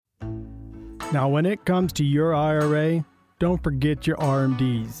Now, when it comes to your IRA, don't forget your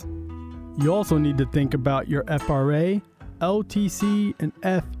RMDs. You also need to think about your FRA, LTC, and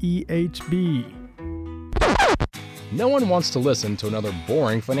FEHB. No one wants to listen to another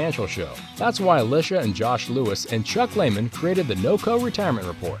boring financial show. That's why Alicia and Josh Lewis and Chuck Lehman created the NOCO Retirement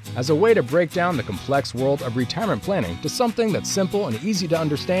Report as a way to break down the complex world of retirement planning to something that's simple and easy to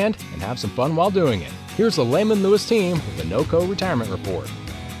understand and have some fun while doing it. Here's the Lehman Lewis team with the NOCO Retirement Report.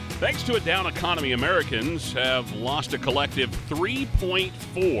 Thanks to a down economy, Americans have lost a collective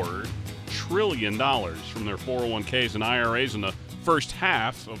 $3.4 trillion from their 401ks and IRAs in the first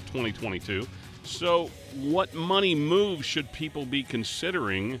half of 2022. So what money moves should people be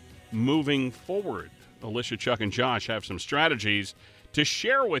considering moving forward? Alicia, Chuck, and Josh have some strategies to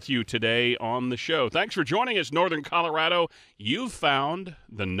share with you today on the show. Thanks for joining us, Northern Colorado. You've found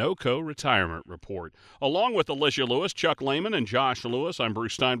the NOCO Retirement Report. Along with Alicia Lewis, Chuck Lehman, and Josh Lewis, I'm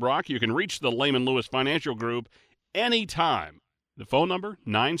Bruce Steinbrock. You can reach the Lehman Lewis Financial Group anytime. The phone number,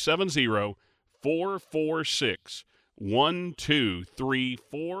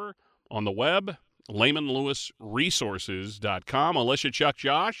 970-446-1234. On the web, LehmanLewisResources.com. Alicia, Chuck,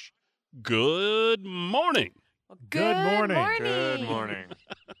 Josh, good morning. Good morning. Good morning.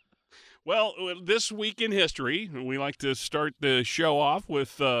 Well, this week in history, we like to start the show off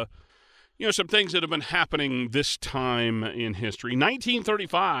with, some things that have been happening this time in history.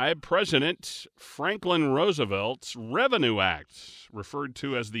 1935, President Franklin Roosevelt's Revenue Act, referred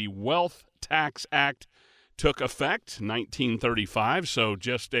to as the Wealth Tax Act, took effect. 1935, so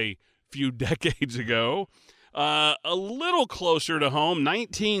just a few decades ago. A little closer to home,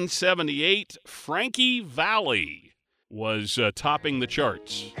 1978, Frankie Valli was topping the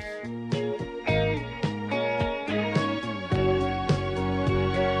charts.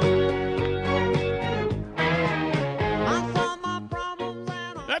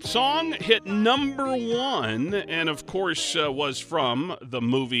 That song hit number one, and of course was from the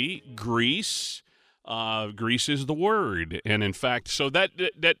movie Grease. Grease is the word, and in fact, so that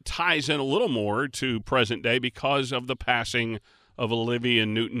ties in a little more to present day because of the passing of Olivia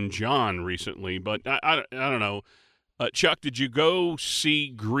Newton-John recently. But I don't know, Chuck, did you go see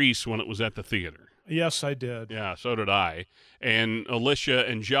Grease when it was at the theater? Yes, I did. Yeah, so did I. And Alicia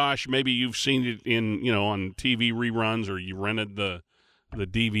and Josh, maybe you've seen it in on TV reruns, or you rented the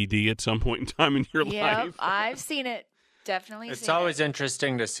DVD at some point in time in your life. Yep, I've seen it. Definitely. It's always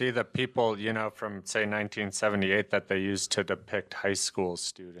interesting to see the people, from, say, 1978 that they used to depict high school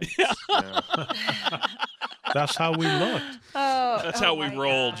students. Yeah. That's how we looked. That's how we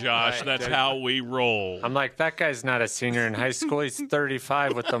roll, Josh. Right. That's how we roll. I'm like, that guy's not a senior in high school. He's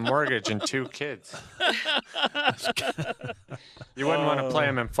 35 with a mortgage and 2 kids. You wouldn't want to play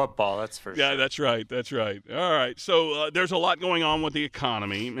him in football, that's for sure. Yeah, that's right. That's right. All right. So there's a lot going on with the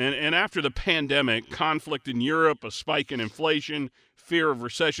economy. And after the pandemic, conflict in Europe, a spike in inflation, fear of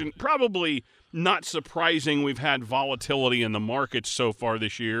recession, probably not surprising we've had volatility in the markets so far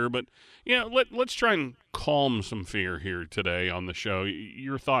this year. But, let's try and calm some fear here today on the show.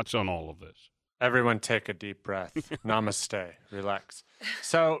 Your thoughts on all of this? Everyone take a deep breath. Namaste. Relax.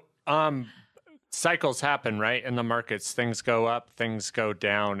 So, cycles happen, right? In the markets, things go up, things go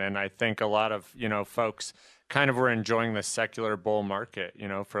down. And I think a lot of, folks kind of were enjoying the secular bull market,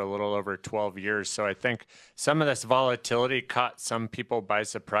 for a little over 12 years. So I think some of this volatility caught some people by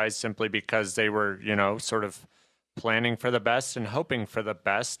surprise simply because they were, sort of planning for the best and hoping for the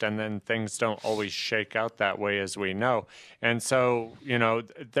best. And then things don't always shake out that way, as we know. And so,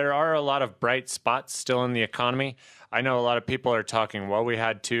 there are a lot of bright spots still in the economy. I know a lot of people are talking, well, we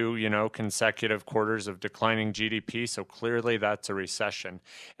had 2, consecutive quarters of declining GDP, so clearly that's a recession.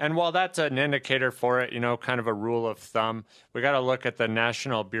 And while that's an indicator for it, kind of a rule of thumb, we got to look at the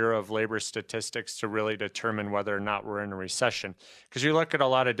National Bureau of Labor Statistics to really determine whether or not we're in a recession. Because you look at a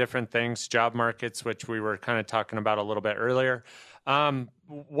lot of different things, job markets, which we were kind of talking about a little bit earlier.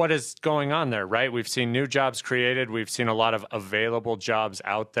 What is going on there, right? We've seen new jobs created. We've seen a lot of available jobs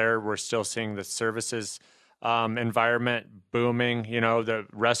out there. We're still seeing the services environment booming. The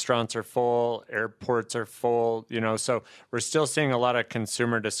restaurants are full, airports are full, so we're still seeing a lot of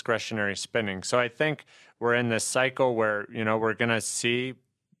consumer discretionary spending. So I think we're in this cycle where, we're going to see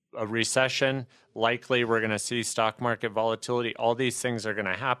a recession. Likely we're going to see stock market volatility. All these things are going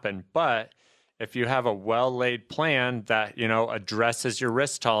to happen. But if you have a well-laid plan that, addresses your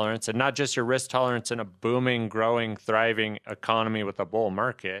risk tolerance, and not just your risk tolerance in a booming, growing, thriving economy with a bull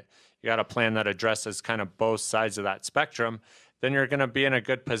market, you got a plan that addresses kind of both sides of that spectrum, then you're going to be in a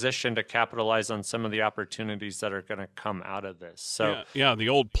good position to capitalize on some of the opportunities that are going to come out of this. So, yeah, the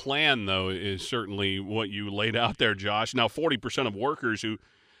old plan, though, is certainly what you laid out there, Josh. Now, 40% of workers who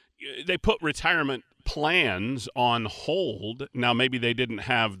they put retirement plans on hold. Now, maybe they didn't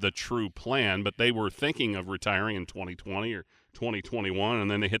have the true plan, but they were thinking of retiring in 2020 or 2021, and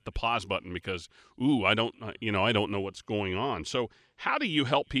then they hit the pause button because, I don't know what's going on. So how do you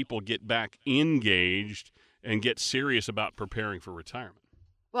help people get back engaged and get serious about preparing for retirement?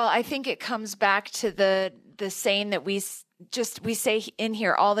 Well, I think it comes back to the saying that we say in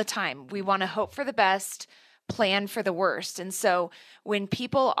here all the time. We want to hope for the best, plan for the worst. And so when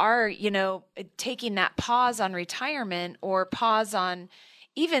people are, taking that pause on retirement or pause on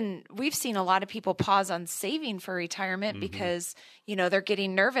we've seen a lot of people pause on saving for retirement because, they're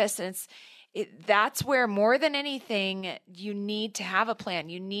getting nervous. And that's where more than anything, you need to have a plan.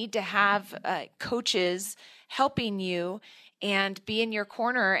 You need to have coaches helping you and be in your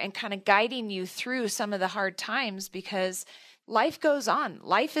corner and kind of guiding you through some of the hard times, because life goes on.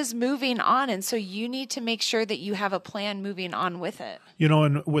 Life is moving on. And so you need to make sure that you have a plan moving on with it.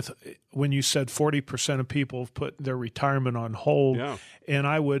 And when you said 40% of people have put their retirement on hold, and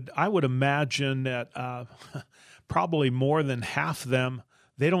I would imagine that probably more than half of them,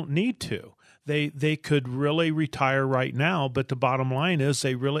 they don't need to. They could really retire right now, but the bottom line is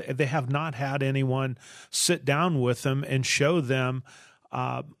they have not had anyone sit down with them and show them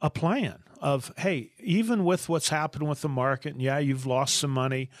a plan of, hey, even with what's happened with the market, and you've lost some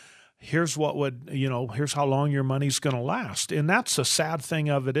money, here's here's how long your money's going to last. And that's the sad thing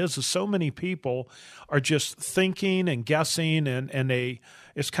of it is so many people are just thinking and guessing, and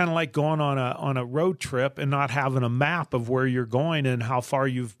it's kind of like going on a road trip and not having a map of where you're going and how far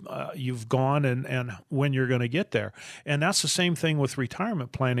you've gone and when you're going to get there. And that's the same thing with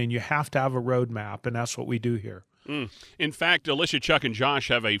retirement planning. You have to have a road map, and that's what we do here. In fact, Alicia, Chuck, and Josh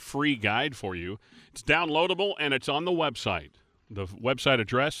have a free guide for you. It's downloadable, and it's on the website. The website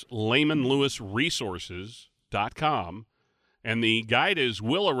address, LehmanLewisResources.com. And the guide is,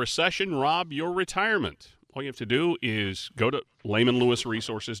 Will a Recession Rob Your Retirement? All you have to do is go to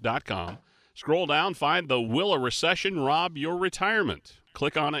LehmanLewisResources.com, scroll down, find the Will a Recession Rob Your Retirement?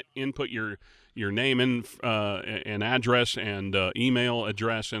 Click on it, input your name and address and email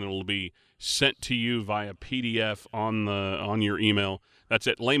address, and it'll be sent to you via PDF on your email. That's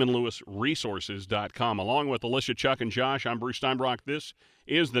at LehmanLewisResources.com. Along with Alicia, Chuck, and Josh, I'm Bruce Steinbrock. This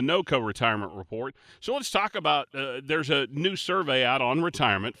is the NOCO Retirement Report. So let's talk about, there's a new survey out on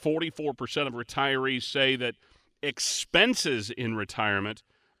retirement. 44% of retirees say that expenses in retirement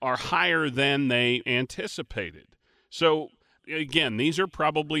are higher than they anticipated. So, again, these are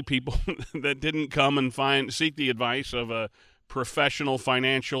probably people that didn't come and seek the advice of a professional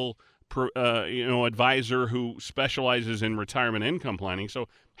financial advisor who specializes in retirement income planning. So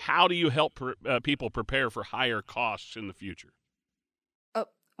how do you help people prepare for higher costs in the future?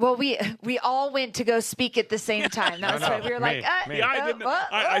 Well, we all went to go speak at the same time. That's why we were like,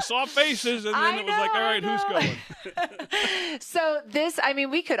 I saw faces, and then it was like, all right, who's going? So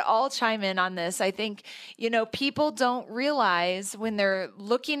we could all chime in on this. I think, people don't realize when they're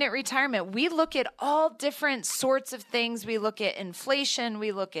looking at retirement, we look at all different sorts of things. We look at inflation,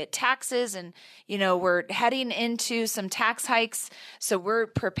 we look at taxes, and, we're heading into some tax hikes. So we're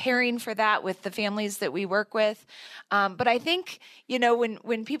preparing for that with the families that we work with. But I think,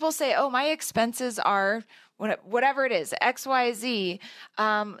 when people say, oh, my expenses are whatever it is, X, Y, Z,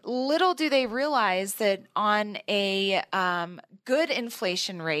 little do they realize that on a good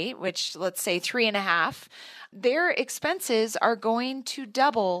inflation rate, which let's say 3.5, their expenses are going to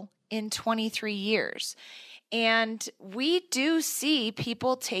double in 23 years. And we do see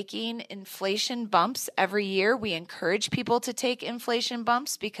people taking inflation bumps every year. We encourage people to take inflation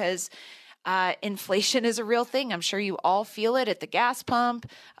bumps because inflation is a real thing. I'm sure you all feel it at the gas pump,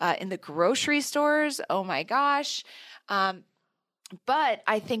 in the grocery stores. Oh my gosh. But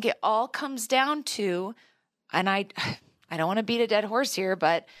I think it all comes down to, and I don't want to beat a dead horse here,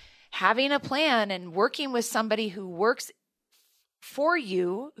 but having a plan and working with somebody who works for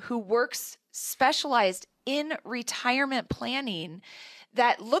you, who works specialized in retirement planning,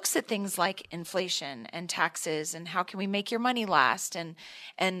 that looks at things like inflation and taxes and how can we make your money last, and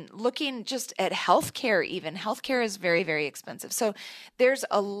looking just at healthcare. Even healthcare is very, very expensive. So there's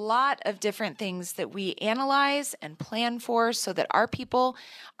a lot of different things that we analyze and plan for so that our people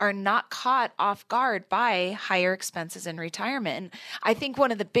are not caught off guard by higher expenses in retirement. And I think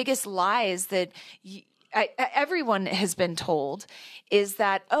one of the biggest lies that everyone has been told is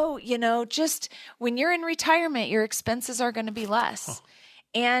that, just when you're in retirement, your expenses are going to be less.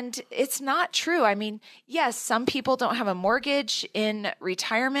 And it's not true. I mean, yes, some people don't have a mortgage in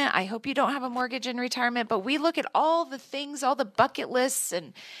retirement. I hope you don't have a mortgage in retirement, but we look at all the things, all the bucket lists.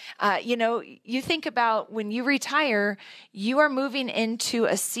 And, you think about when you retire, you are moving into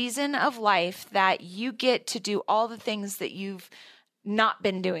a season of life that you get to do all the things that you've not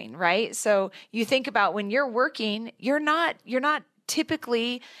been doing, right? So you think about when you're working, you're not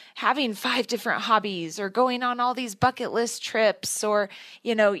typically having 5 different hobbies or going on all these bucket list trips, or,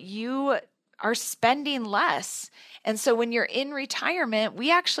 you are spending less. And so when you're in retirement, we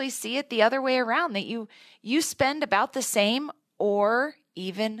actually see it the other way around, that you spend about the same or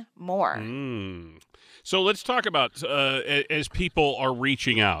even more. So let's talk about as people are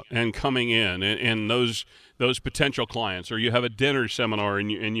reaching out and coming in, and those potential clients, or you have a dinner seminar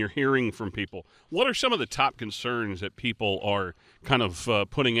and you're hearing from people. What are some of the top concerns that people are kind of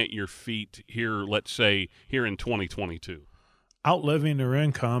putting at your feet here, let's say, here in 2022? Outliving their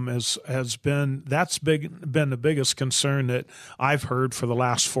income has been the biggest concern that I've heard for the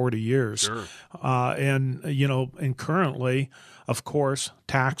last 40 years. Sure. And currently, of course,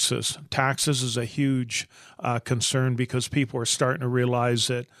 taxes is a huge concern, because people are starting to realize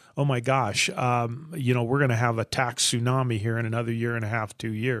that, oh my gosh, we're going to have a tax tsunami here in another year and a half,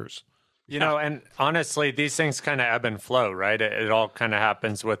 2 years. And honestly, these things kind of ebb and flow, right? It all kind of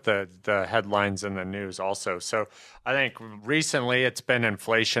happens with the headlines and the news also. So I think recently it's been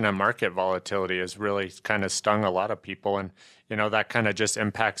inflation and market volatility has really kind of stung a lot of people. And, that kind of just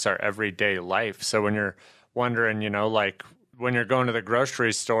impacts our everyday life. So when you're wondering, when you're going to the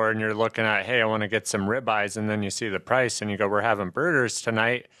grocery store and you're looking at, hey, I want to get some ribeyes, and then you see the price and you go, we're having burgers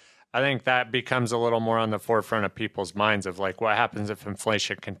tonight. I think that becomes a little more on the forefront of people's minds of like, what happens if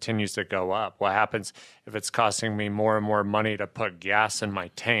inflation continues to go up? What happens if it's costing me more and more money to put gas in my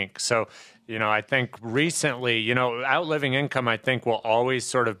tank? So, I think recently, outliving income, I think will always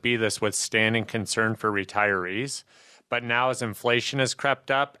sort of be this withstanding concern for retirees. But now as inflation has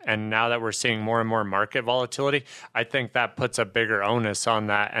crept up, and now that we're seeing more and more market volatility, I think that puts a bigger onus on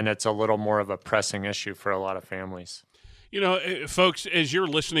that, and it's a little more of a pressing issue for a lot of families. Folks, as you're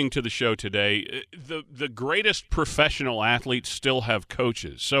listening to the show today, the greatest professional athletes still have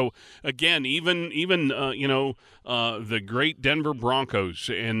coaches. So again, even the great Denver Broncos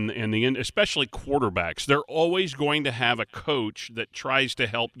and especially quarterbacks, they're always going to have a coach that tries to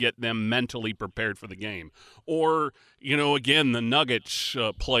help get them mentally prepared for the game. Or again, the Nuggets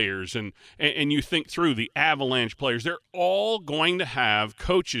players, and you think through the Avalanche players, they're all going to have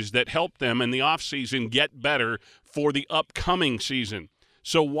coaches that help them in the offseason get better for the upcoming season.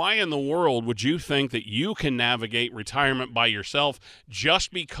 So why in the world would you think that you can navigate retirement by yourself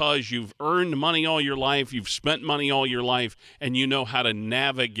just because you've earned money all your life, you've spent money all your life, and you know how to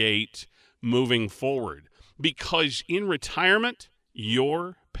navigate moving forward? Because in retirement,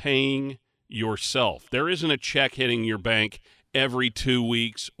 you're paying yourself. There isn't a check hitting your bank every 2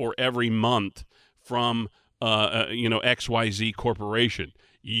 weeks or every month from XYZ Corporation.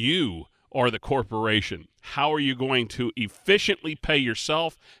 You are the corporation. How are you going to efficiently pay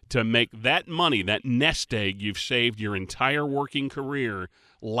yourself to make that money, that nest egg you've saved your entire working career,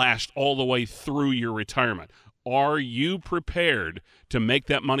 last all the way through your retirement? Are you prepared to make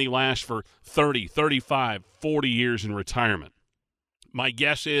that money last for 30, 35, 40 years in retirement? My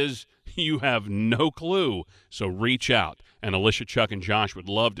guess is you have no clue, so reach out. And Alicia, Chuck, and Josh would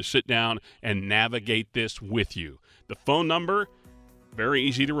love to sit down and navigate this with you. The phone number, very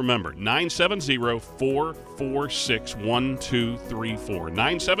easy to remember,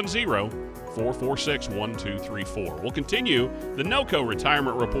 970-446-1234. 970-446-1234. We'll continue the NOCO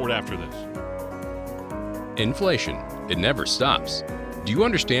Retirement Report after this. Inflation. It never stops. Do you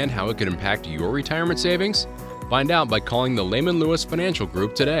understand how it could impact your retirement savings? Find out by calling the Lehman Lewis Financial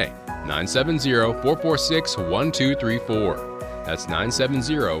Group today. 970-446-1234. That's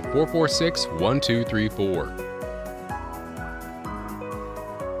 970-446-1234.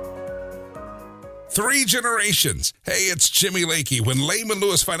 3 generations. Hey, it's Jimmy Lakey. When Lehman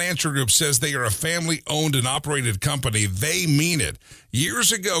Lewis Financial Group says they are a family-owned and operated company, they mean it.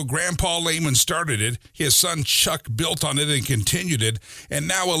 Years ago, Grandpa Lehman started it. His son Chuck built on it and continued it. And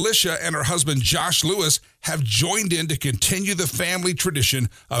now Alicia and her husband Josh Lewis have joined in to continue the family tradition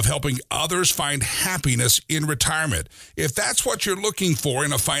of helping others find happiness in retirement. If that's what you're looking for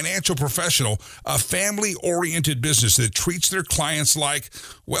in a financial professional, a family-oriented business that treats their clients like,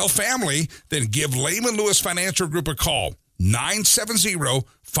 well, family, then give Lehman Lewis Financial Group a call.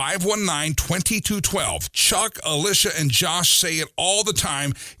 970-519-2212. Chuck, Alicia, and Josh say it all the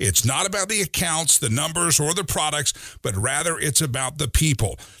time. It's not about the accounts, the numbers, or the products, but rather it's about the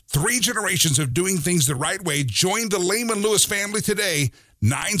people. 3 generations of doing things the right way. Join the Lehman Lewis family today.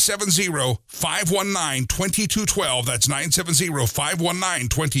 970-519-2212. That's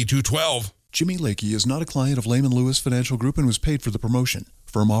 970-519-2212. Jimmy Lakey is not a client of Lehman Lewis Financial Group and was paid for the promotion.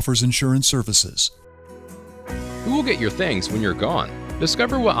 Firm offers insurance services. Who will get your things when you're gone?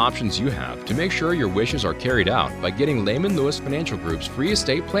 Discover what options you have to make sure your wishes are carried out by getting Lehman Lewis Financial Group's free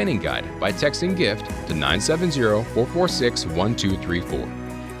estate planning guide by texting GIFT to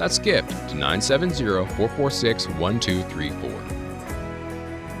 970-446-1234. That's GIFT to 970-446-1234.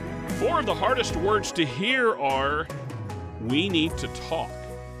 Four of the hardest words to hear are, we need to talk.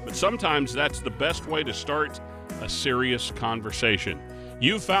 But sometimes that's the best way to start a serious conversation.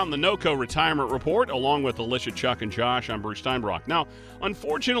 You've found the NOCO Retirement Report along with Alicia, Chuck, and Josh. I'm Bruce Steinbrock. Now,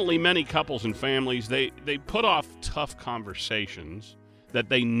 unfortunately, many couples and families, they put off tough conversations that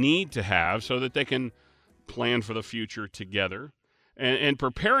they need to have so that they can plan for the future together. And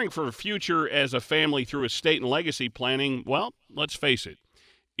preparing for a future as a family through estate and legacy planning, well, let's face it,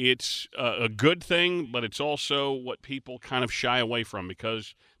 it's a good thing, but it's also what people kind of shy away from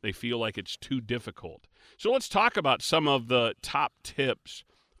because they feel like it's too difficult. So let's talk about some of the top tips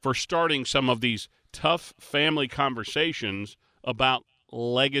for starting some of these tough family conversations about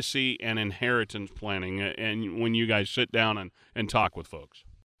legacy and inheritance planning and when you guys sit down and talk with folks.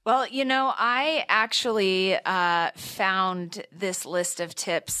 Well, I actually found this list of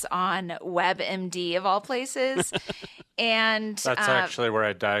tips on WebMD of all places. And that's actually where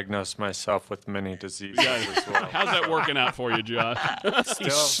I diagnosed myself with many diseases as well. How's that working out for you, Josh?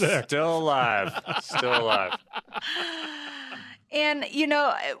 Still alive. And,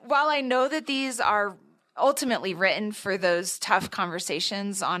 while I know that these are ultimately written for those tough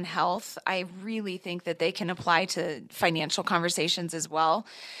conversations on health, I really think that they can apply to financial conversations as well.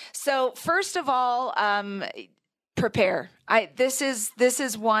 So first of all, prepare. This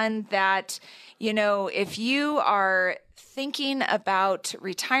is one that, if you are thinking about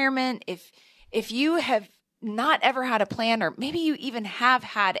retirement, if you have not ever had a plan, or maybe you even have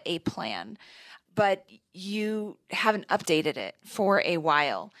had a plan, but you haven't updated it for a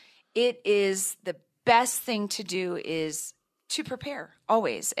while, it is the best thing to do is to prepare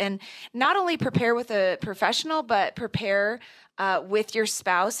always. And not only prepare with a professional, but prepare with your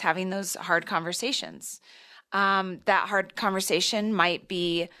spouse, having those hard conversations. That hard conversation might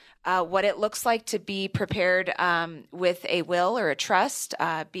be what it looks like to be prepared with a will or a trust,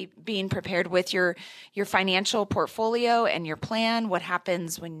 being prepared with your financial portfolio and your plan, what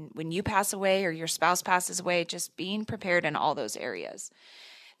happens when you pass away or your spouse passes away, just being prepared in all those areas.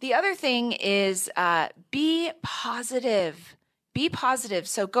 The other thing is be positive. Be positive.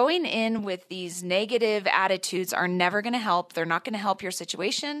 So going in with these negative attitudes are never going to help. They're not going to help your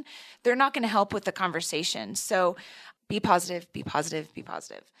situation. They're not going to help with the conversation. So be positive, be positive, be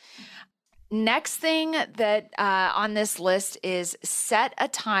positive. Next thing that on this list is set a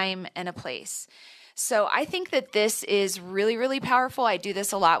time and a place. So I think that this is really, really powerful. I do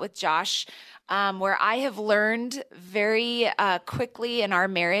this a lot with Josh, where I have learned very quickly in our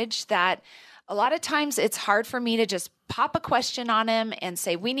marriage that a lot of times it's hard for me to just pop a question on him and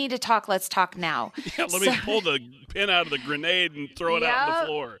say, we need to talk, let's talk now. Yeah, let me pull the pin out of the grenade and throw it out on the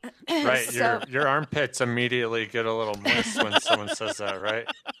floor. Right, your armpits immediately get a little moist when someone says that, right?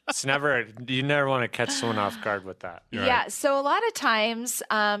 You never want to catch someone off guard with that. Yeah, right. So a lot of times,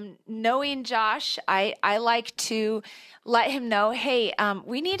 knowing Josh, I like to let him know, hey,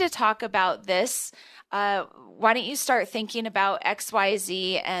 we need to talk about this. Why don't you start thinking about X, Y,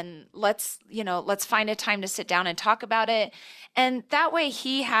 Z, and let's find a time to sit down and talk about it. And that way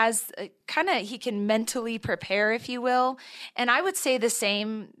he has he can mentally prepare, if you will. And I would say the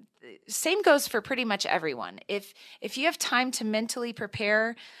same goes for pretty much everyone. If you have time to mentally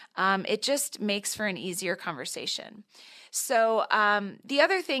prepare, it just makes for an easier conversation. So the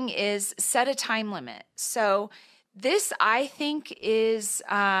other thing is set a time limit. So this, I think, is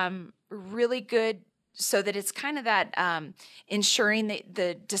really good, so that it's kind of that ensuring that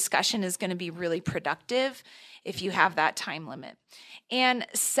the discussion is going to be really productive if you have that time limit. And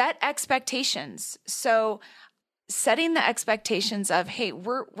set expectations. So setting the expectations of, hey,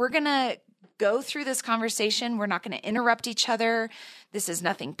 we're going to go through this conversation. We're not going to interrupt each other. This is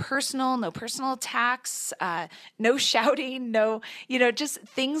nothing personal, no personal attacks, no shouting, just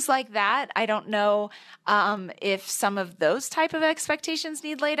things like that. I don't know if some of those type of expectations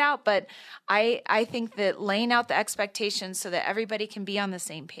need laid out, but I think that laying out the expectations so that everybody can be on the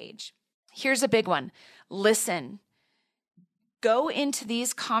same page. Here's a big one. Listen. Go into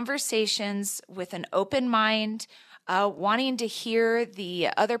these conversations with an open mind, wanting to hear the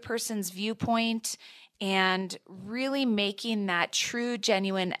other person's viewpoint, and really making that true,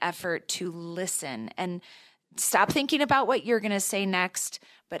 genuine effort to listen. And stop thinking about what you're going to say next,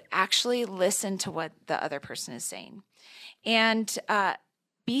 but actually listen to what the other person is saying. And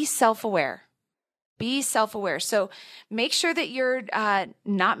be self-aware. Be self-aware. So make sure that you're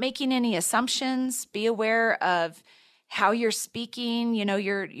not making any assumptions. Be aware of how you're speaking,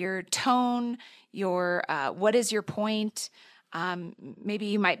 your tone, what is your point. Maybe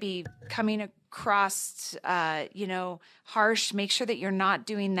you might be coming across, harsh. Make sure that you're not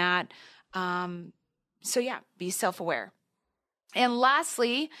doing that. Be self-aware. And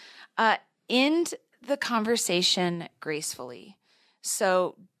lastly, end the conversation gracefully.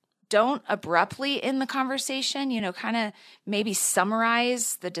 So don't abruptly end the conversation, kind of maybe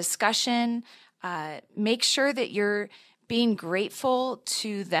summarize the discussion. Make sure that you're being grateful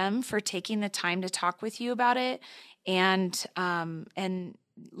to them for taking the time to talk with you about it, and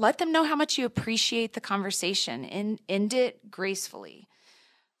let them know how much you appreciate the conversation, and end it gracefully.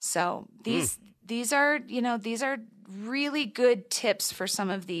 So these are really good tips for some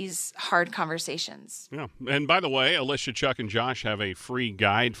of these hard conversations. Yeah. And by the way, Alicia, Chuck, and Josh have a free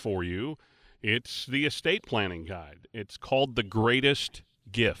guide for you. It's the estate planning guide. It's called The Greatest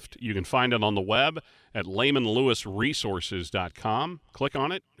Gift. You can find it on the web at LehmanLewisResources.com. Click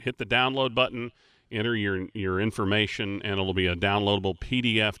on it, hit the download button, enter your information, and it'll be a downloadable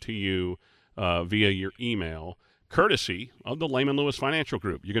PDF to you via your email, courtesy of the Lehman Lewis Financial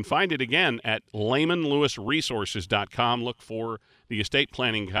Group. You can find it again at LehmanLewisResources.com. Look for the estate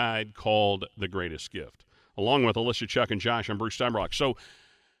planning guide called The Greatest Gift. Along with Alicia, Chuck, and Josh, I'm Bruce Steinbrock. So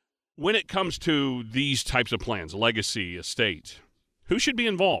when it comes to these types of plans, legacy, estate, who should be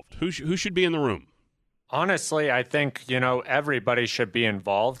involved? Who should be in the room? Honestly, I think, everybody should be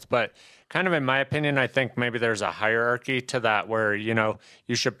involved, but kind of in my opinion, I think maybe there's a hierarchy to that where, you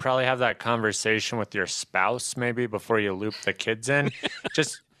should probably have that conversation with your spouse maybe before you loop the kids in.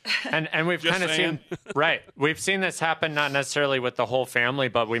 And we've kind of seen, right. We've seen this happen, not necessarily with the whole family,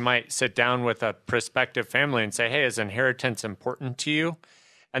 but we might sit down with a prospective family and say, hey, is inheritance important to you?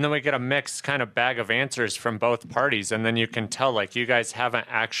 And then we get a mixed kind of bag of answers from both parties. And then you can tell, you guys haven't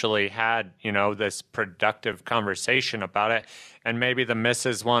actually had, this productive conversation about it. And maybe the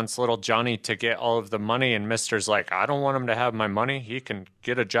missus wants little Johnny to get all of the money. And Mister's like, I don't want him to have my money. He can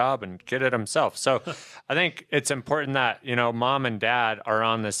get a job and get it himself. So I think it's important that, mom and dad are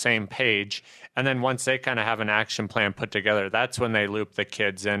on the same page. And then once they kind of have an action plan put together, that's when they loop the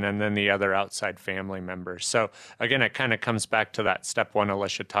kids in and then the other outside family members. So again, it kind of comes back to that step one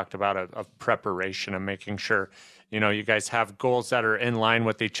Alicia talked about of preparation and making sure, you guys have goals that are in line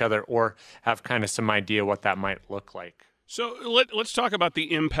with each other or have kind of some idea what that might look like. So let's talk about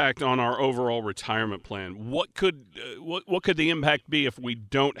the impact on our overall retirement plan. What could the impact be if we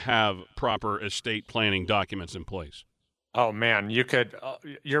don't have proper estate planning documents in place? Oh man,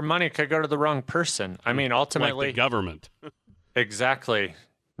 your money could go to the wrong person. I mean, ultimately, like the government. Exactly.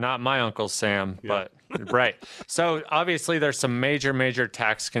 Not my Uncle Sam, but right. So obviously there's some major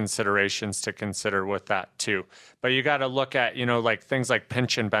tax considerations to consider with that too. But you got to look at, things like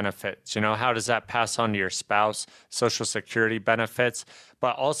pension benefits, how does that pass on to your spouse, Social Security benefits,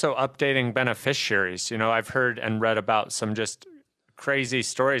 but also updating beneficiaries. I've heard and read about some just crazy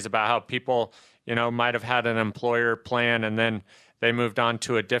stories about how people, might have had an employer plan and then they moved on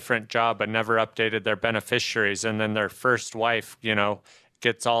to a different job but never updated their beneficiaries. And then their first wife,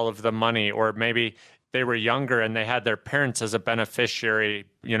 gets all of the money, or maybe they were younger and they had their parents as a beneficiary,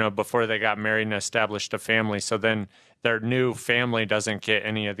 before they got married and established a family. So then their new family doesn't get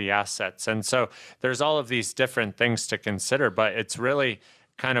any of the assets. And so there's all of these different things to consider, but it's really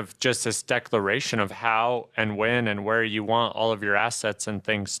kind of just this declaration of how and when and where you want all of your assets and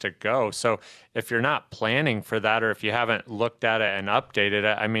things to go. So if you're not planning for that, or if you haven't looked at it and updated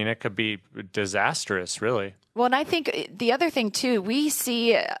it, I mean, it could be disastrous, really. Well, and I think the other thing too, we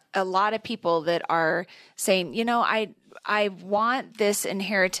see a lot of people that are saying, I want this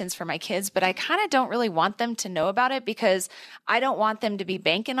inheritance for my kids, but I kind of don't really want them to know about it because I don't want them to be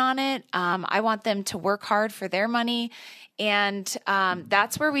banking on it. I want them to work hard for their money. And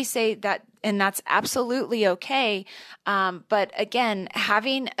that's where we say that, and that's absolutely okay. But again,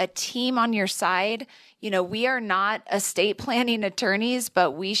 having a team on your side, we are not estate planning attorneys,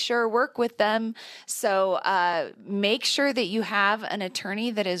 but we sure work with them. So make sure that you have an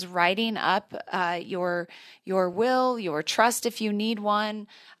attorney that is writing up your will, your trust if you need one,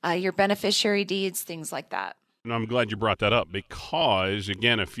 your beneficiary deeds, things like that. And I'm glad you brought that up because,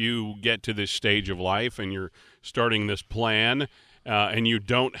 again, if you get to this stage of life and you're starting this plan and you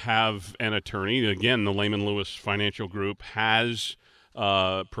don't have an attorney, again, the Lehman Lewis Financial Group has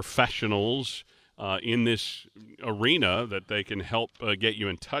professionals in this arena that they can help get you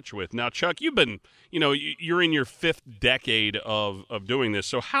in touch with. Now, Chuck, you've been, you're in your 5th decade of doing this.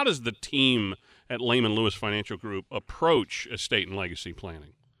 So how does the team at Lehman Lewis Financial Group approach estate and legacy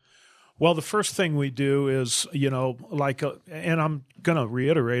planning? Well, the first thing we do is, and I'm going to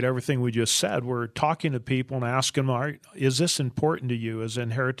reiterate everything we just said. We're talking to people and asking them, is this important to you? Is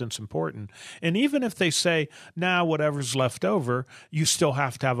inheritance important? And even if they say, whatever's left over, you still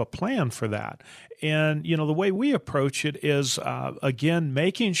have to have a plan for that. And, the way we approach it is, again,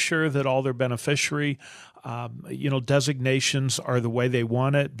 making sure that all their beneficiary designations are the way they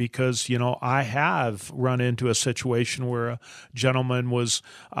want it, because, I have run into a situation where a gentleman was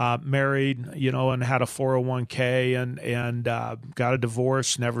married, and had a 401k and got a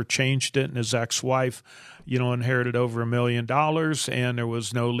divorce, never changed it, and his ex-wife, inherited over $1 million, and there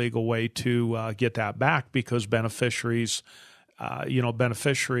was no legal way to get that back because beneficiary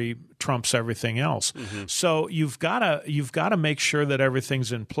trumps everything else. Mm-hmm. So you've got to make sure that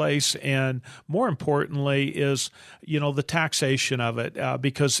everything's in place, and more importantly is the taxation of it.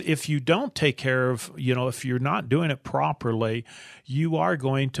 Because if you don't take care of if you're not doing it properly, you are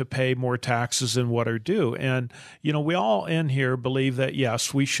going to pay more taxes than what are due. And we all in here believe that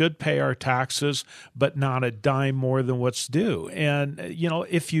yes, we should pay our taxes, but not a dime more than what's due. And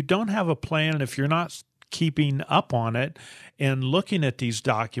if you don't have a plan, if you're not keeping up on it and looking at these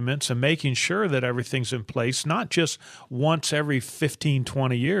documents and making sure that everything's in place, not just once every 15,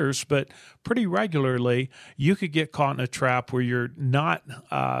 20 years, but pretty regularly, you could get caught in a trap where you're not,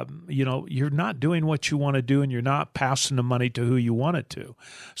 you're not doing what you want to do, and you're not passing the money to who you want it to.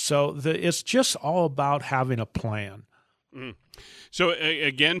 So it's just all about having a plan. Mm. So,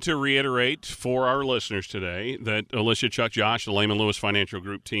 again, to reiterate for our listeners today, that Alicia, Chuck, Josh, the Lehman Lewis Financial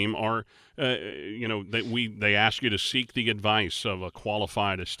Group team are, they ask you to seek the advice of a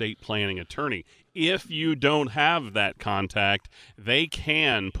qualified estate planning attorney. If you don't have that contact, they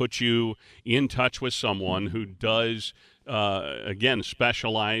can put you in touch with someone who does, again,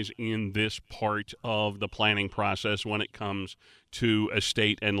 specialize in this part of the planning process when it comes to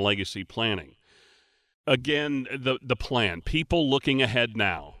estate and legacy planning. Again, the plan, people looking ahead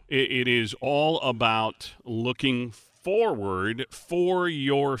now. It is all about looking forward for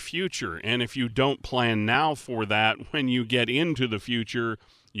your future. And if you don't plan now for that, when you get into the future,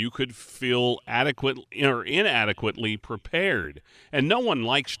 you could feel adequate or inadequately prepared. And no one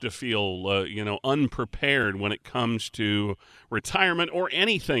likes to feel, unprepared when it comes to retirement or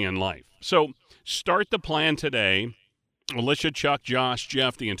anything in life. So start the plan today. Alicia, Chuck, Josh,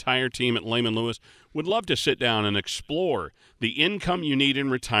 Jeff, the entire team at Lehman Lewis would love to sit down and explore the income you need in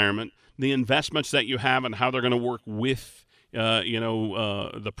retirement, the investments that you have, and how they're going to work with,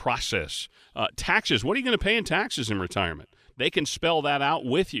 the process. Taxes, what are you going to pay in taxes in retirement? They can spell that out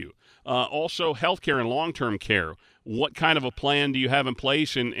with you. Also, healthcare and long-term care. What kind of a plan do you have in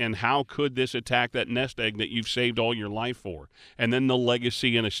place, and how could this attack that nest egg that you've saved all your life for? And then the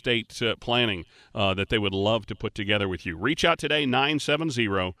legacy and estate planning that they would love to put together with you. Reach out today,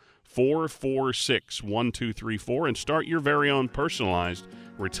 970-446-1234, and start your very own personalized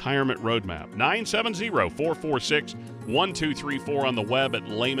retirement roadmap. 970-446-1234 on the web at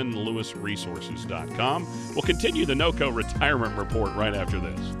LehmanLewisResources.com. We'll continue the NOCO Retirement Report right after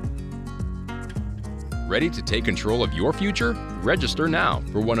this. Ready to take control of your future? Register now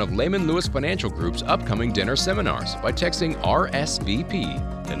for one of Lehman Lewis Financial Group's upcoming dinner seminars by texting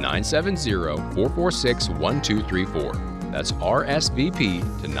RSVP to 970-446-1234. That's RSVP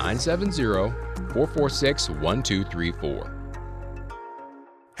to 970-446-1234.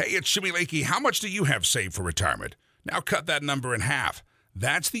 Hey, it's Jimmy Lakey. How much do you have saved for retirement? Now cut that number in half.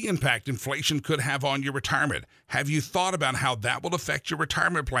 That's the impact inflation could have on your retirement. Have you thought about how that will affect your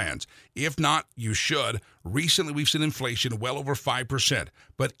retirement plans? If not, you should. Recently, we've seen inflation well over 5%.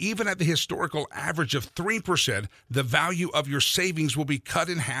 But even at the historical average of 3%, the value of your savings will be cut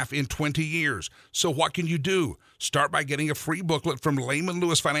in half in 20 years. So what can you do? Start by getting a free booklet from Lehman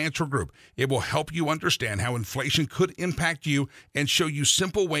Lewis Financial Group. It will help you understand how inflation could impact you and show you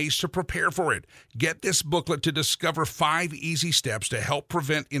simple ways to prepare for it. Get this booklet to discover 5 easy steps to help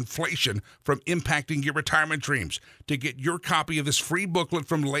prevent inflation from impacting your retirement dreams. To get your copy of this free booklet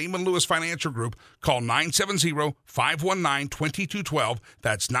from Lehman Lewis Financial Group, call 970-519-2212.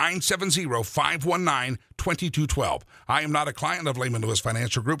 That's 970-519-2212. I am not a client of Lehman Lewis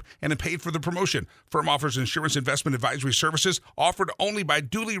Financial Group and am paid for the promotion. Firm offers insurance investment advisory services offered only by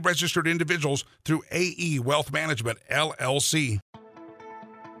duly registered individuals through AE Wealth Management, LLC.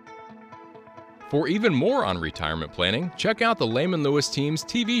 For even more on retirement planning, check out the Lehman Lewis team's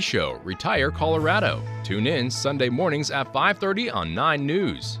TV show, Retire Colorado. Tune in Sunday mornings at 5:30 on 9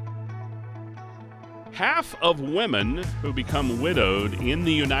 News. Half of women who become widowed in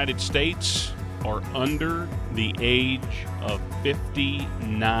the United States are under the age of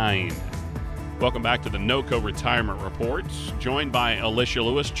 59. Welcome back to the NOCO Retirement Reports, joined by Alicia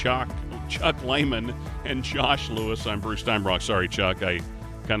Lewis, Chuck Lehman, and Josh Lewis. I'm Bruce Steinbrock. Sorry, Chuck, I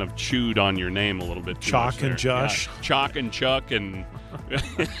kind of chewed on your name a little bit too much Chalk and Josh. Yeah, Chalk and Chuck and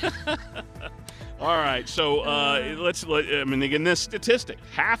all right, so again, this statistic,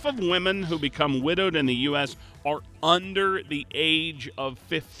 half of women who become widowed in the U.S. are under the age of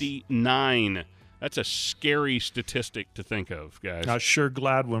 59. That's a scary statistic to think of, guys. I was sure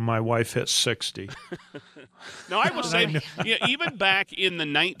glad when my wife hit 60. No, I will say, even back in the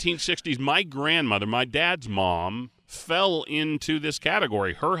 1960s, my grandmother, my dad's mom, fell into this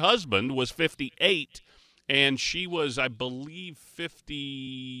category. Her husband was 58, and she was, I believe,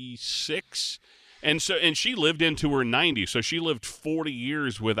 56. And she lived into her 90s, so she lived 40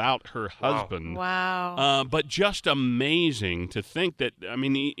 years without her husband. Wow. But just amazing to think that, I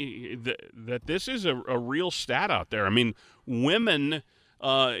mean, that this is a real stat out there. I mean, women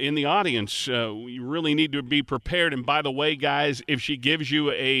in the audience, you really need to be prepared. And by the way, guys, if she gives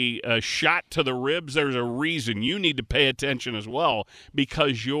you a shot to the ribs, there's a reason you need to pay attention as well,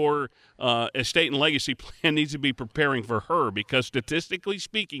 because your estate and legacy plan needs to be preparing for her, because statistically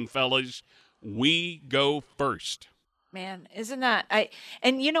speaking, fellas, we go first. Man, isn't that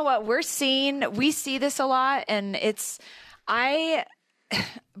and you know what we see this a lot, and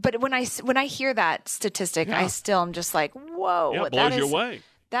but when I hear that statistic, I still am just like, whoa, yeah, it blows you away.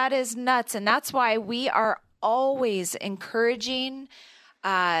 That is nuts. And that's why we are always encouraging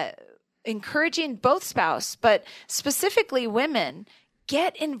both spouse, but specifically women,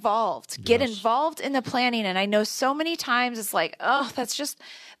 get involved. Yes. Get involved in the planning. And I know so many times it's like, oh, that's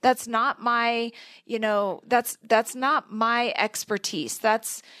not my, that's not my expertise.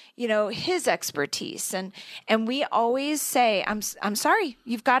 That's, his expertise. And we always say, I'm sorry,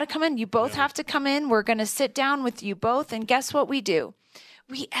 you've got to come in. You both have to come in. We're going to sit down with you both. And guess what we do?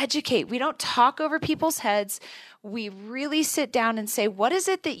 We educate. We don't talk over people's heads. We really sit down and say, what is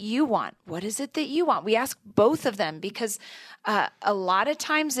it that you want? What is it that you want? We ask both of them, because a lot of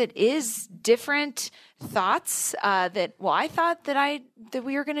times it is different thoughts that, well, I thought that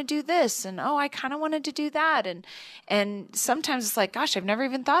we were going to do this, and I kind of wanted to do that. And sometimes it's like, gosh, I've never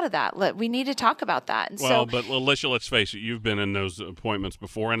even thought of that. We need to talk about that. And but Alicia, let's face it, you've been in those appointments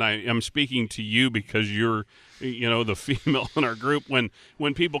before, and I am speaking to you because you're, the female in our group. When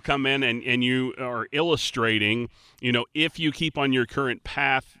people come in and you are illustrating, if you keep on your current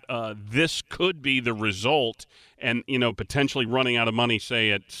path, this could be the result, and, potentially running out of money,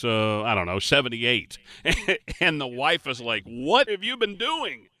 say at, 78. And the wife is like, what have you been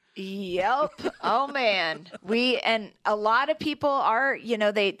doing? Yep. Oh man. And a lot of people are,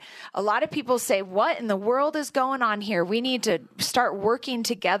 a lot of people say, what in the world is going on here? We need to start working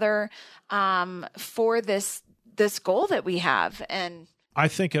together, for this goal that we have. And I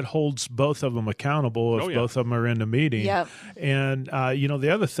think it holds both of them accountable if both of them are in the meeting. Yep. And, the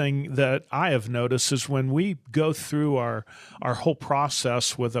other thing that I have noticed is when we go through our whole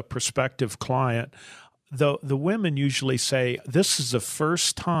process with a prospective client, the women usually say, this is the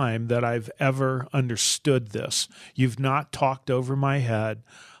first time that I've ever understood this. You've not talked over my head.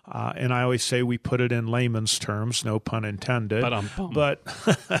 And I always say we put it in layman's terms, no pun intended.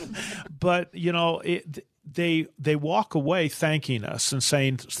 But they walk away thanking us and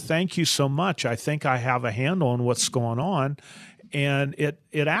saying, thank you so much. I think I have a handle on what's going on. And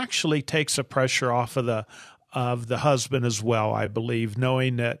it actually takes the pressure off of the husband as well, I believe,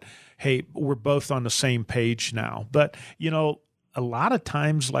 knowing that, hey, we're both on the same page now. But, a lot of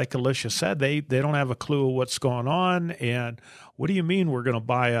times, like Alicia said, they don't have a clue of what's going on. And what do you mean we're going to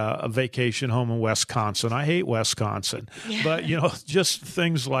buy a vacation home in Wisconsin? I hate Wisconsin. Yeah. But, just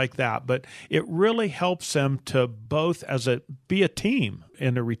things like that. But it really helps them to both be a team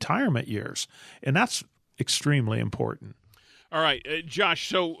in the retirement years. And that's extremely important. All right, Josh,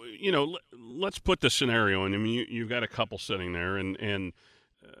 so, let's put the scenario in. I mean, you've got a couple sitting there, and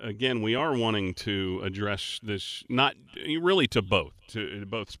again, we are wanting to address this, not really to both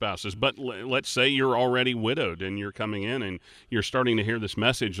spouses, but let's say you're already widowed and you're coming in and you're starting to hear this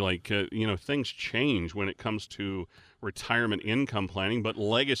message like, things change when it comes to retirement income planning, but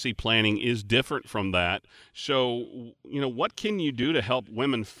legacy planning is different from that. So, what can you do to help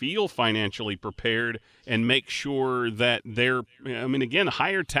women feel financially prepared and make sure that they're,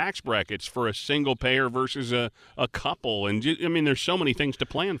 higher tax brackets for a single payer versus a couple. And, there's so many things to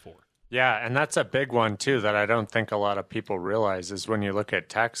plan for. Yeah, and that's a big one, too, that I don't think a lot of people realize is when you look at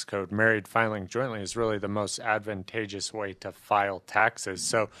tax code, married filing jointly is really the most advantageous way to file taxes.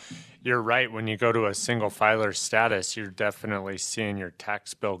 So you're right. When you go to a single filer status, you're definitely seeing your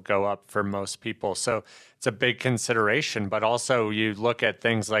tax bill go up for most people. So it's a big consideration. But also you look at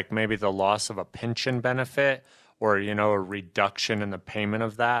things like maybe the loss of a pension benefit or, a reduction in the payment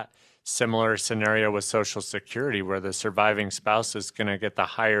of that. Similar scenario with Social Security where the surviving spouse is going to get the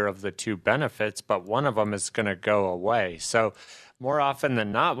higher of the two benefits, but one of them is going to go away. So more often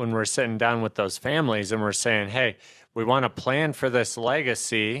than not, when we're sitting down with those families and we're saying, hey, we want to plan for this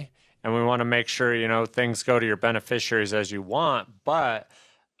legacy and we want to make sure, things go to your beneficiaries as you want, but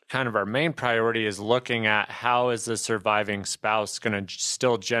kind of our main priority is looking at how is the surviving spouse going to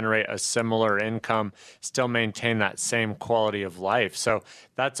still generate a similar income, still maintain that same quality of life. So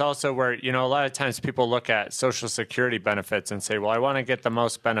that's also where, a lot of times people look at Social Security benefits and say, well, I want to get the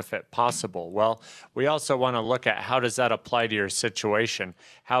most benefit possible. Well, we also want to look at how does that apply to your situation?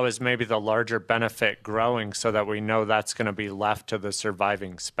 How is maybe the larger benefit growing so that we know that's going to be left to the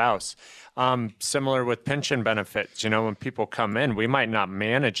surviving spouse? Similar with pension benefits, when people come in, we might not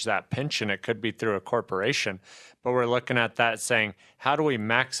manage that pension. It could be through a corporation, but we're looking at that saying, how do we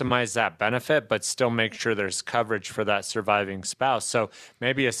maximize that benefit, but still make sure there's coverage for that surviving spouse? So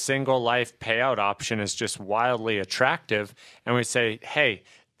maybe a single life payout option is just wildly attractive. And we say, hey,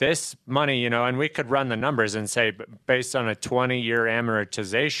 this money, and we could run the numbers and say, based on a 20-year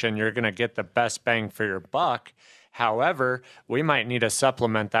amortization, you're going to get the best bang for your buck. However, we might need to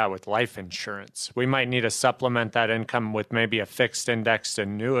supplement that with life insurance. We might need to supplement that income with maybe a fixed indexed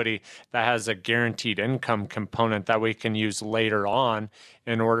annuity that has a guaranteed income component that we can use later on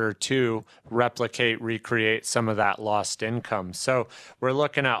in order to recreate some of that lost income. So we're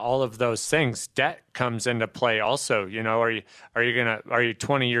looking at all of those things. Debt comes into play also. Are you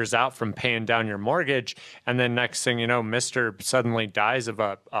 20 years out from paying down your mortgage, and then next thing you know, Mr. suddenly dies of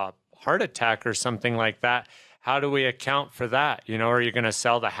a heart attack or something like that? How do we account for that? Are you going to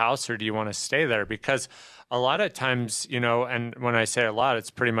sell the house or do you want to stay there? Because a lot of times, and when I say a lot, it's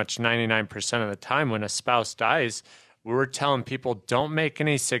pretty much 99% of the time when a spouse dies, we're telling people don't make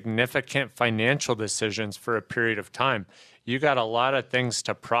any significant financial decisions for a period of time. You got a lot of things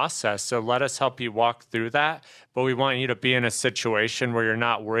to process, so let us help you walk through that. But we want you to be in a situation where you're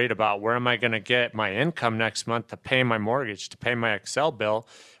not worried about where am I going to get my income next month to pay my mortgage, to pay my Excel bill.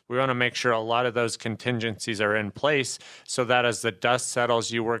 We want to make sure a lot of those contingencies are in place so that as the dust settles,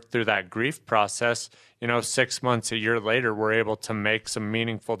 you work through that grief process, 6 months, a year later, we're able to make some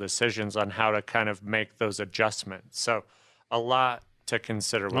meaningful decisions on how to kind of make those adjustments. So a lot to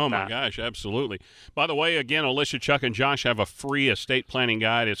consider with that. Oh, my gosh, absolutely. By the way, again, Alicia, Chuck, and Josh have a free estate planning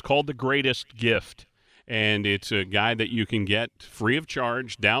guide. It's called The Greatest Gift, and it's a guide that you can get free of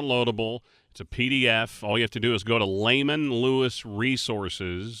charge, downloadable. It's a PDF. All you have to do is go to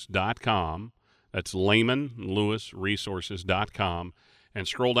LehmanLewisResources.com. That's LehmanLewisResources.com. And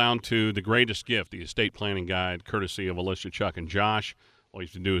scroll down to The Greatest Gift, the estate planning guide, courtesy of Alicia, Chuck, and Josh. All you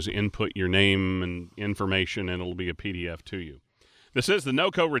have to do is input your name and information, and it'll be a PDF to you. This is the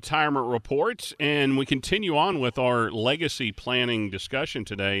NOCO Retirement Report, and we continue on with our legacy planning discussion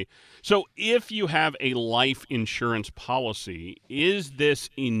today. So if you have a life insurance policy, is this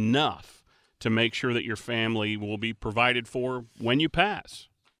enough to make sure that your family will be provided for when you pass?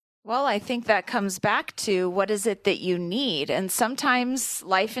 Well, I think that comes back to what is it that you need? And sometimes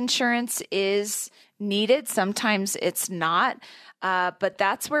life insurance is needed, sometimes it's not. But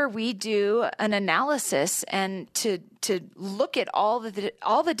that's where we do an analysis and to look at all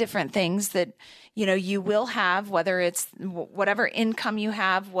the different things that you will have, whether it's whatever income you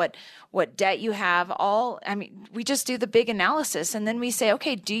have, what debt you have, we just do the big analysis. And then we say,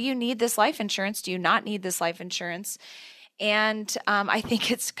 okay, do you need this life insurance? Do you not need this life insurance? And I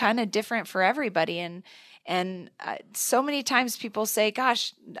think it's kind of different for everybody. And so many times people say,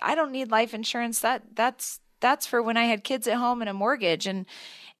 gosh, I don't need life insurance. That's for when I had kids at home and a mortgage. And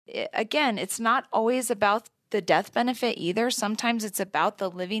again, it's not always about the death benefit either. Sometimes it's about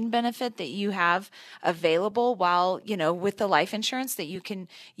the living benefit that you have available while, with the life insurance, that you can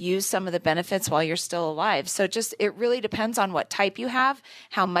use some of the benefits while you're still alive. So it really depends on what type you have,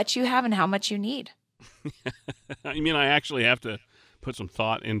 how much you have, and how much you need. I mean, I actually have to put some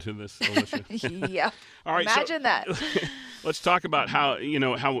thought into this, Alicia. Yeah. All right. Imagine that. Let's talk about how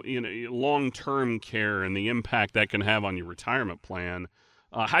long-term care and the impact that can have on your retirement plan.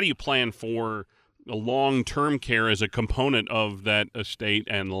 How do you plan for long-term care as a component of that estate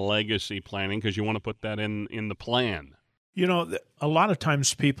and legacy planning? Because you want to put that in the plan. You know, a lot of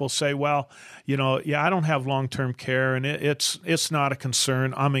times people say, well, you know, yeah, I don't have long-term care and it's not a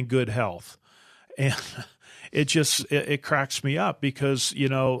concern. I'm in good health. And it cracks me up because, you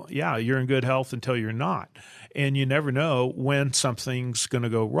know, yeah, you're in good health until you're not. And you never know when something's going to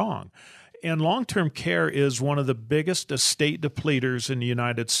go wrong. And long-term care is one of the biggest estate depleters in the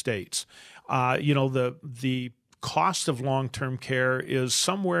United States. You know, the cost of long-term care is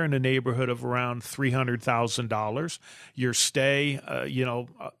somewhere in the neighborhood of around $300,000. Your stay,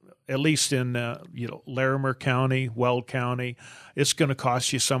 at least in Larimer County, Weld County, it's going to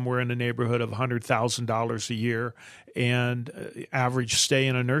cost you somewhere in the neighborhood of $100,000 a year, and average stay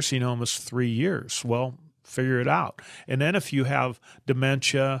in a nursing home is 3 years. Well, figure it out. And then if you have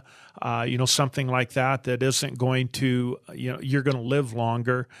dementia, something like that isn't going to, you're going to live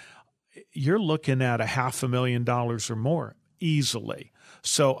longer, you're looking at $500,000 or more easily.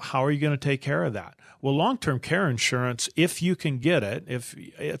 So how are you going to take care of that? Well, long-term care insurance, if you can get it, if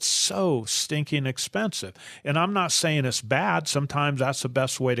it's so stinking expensive. And I'm not saying it's bad. Sometimes that's the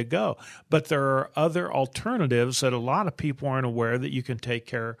best way to go. But there are other alternatives that a lot of people aren't aware that you can take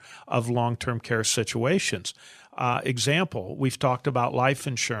care of long-term care situations. Example, we've talked about life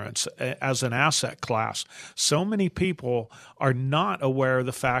insurance as an asset class. So many people are not aware of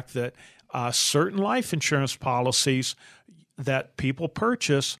the fact that certain life insurance policies that people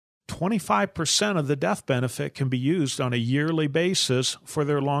purchase, 25% of the death benefit can be used on a yearly basis for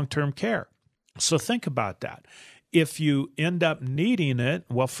their long-term care. So think about that. If you end up needing it,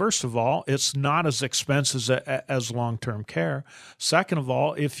 well, first of all, it's not as expensive as long-term care. Second of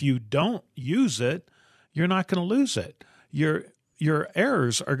all, if you don't use it, you're not going to lose it. Your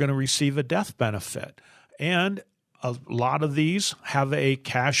heirs are going to receive a death benefit. And a lot of these have a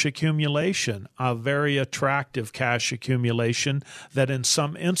cash accumulation, a very attractive cash accumulation that in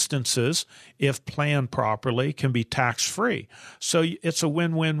some instances, if planned properly, can be tax-free. So it's a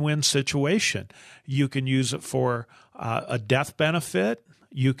win-win-win situation. You can use it for a death benefit.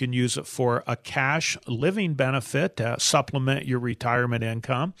 You can use it for a cash living benefit to supplement your retirement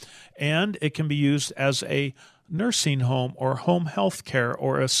income. And it can be used as a nursing home or home health care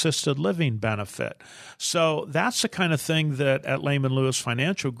or assisted living benefit. So that's the kind of thing that at Lehman Lewis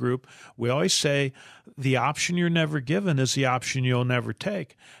Financial Group, we always say the option you're never given is the option you'll never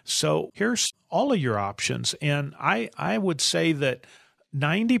take. So here's all of your options. And I would say that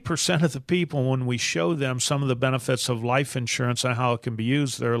 90% of the people, when we show them some of the benefits of life insurance and how it can be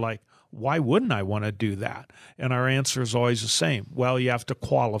used, they're like, why wouldn't I want to do that? And our answer is always the same. Well, you have to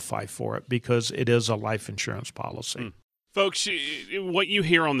qualify for it because it is a life insurance policy. Folks, what you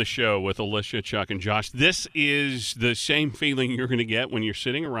hear on the show with Alicia, Chuck, and Josh, this is the same feeling you're going to get when you're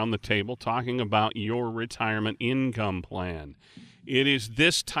sitting around the table talking about your retirement income plan. It is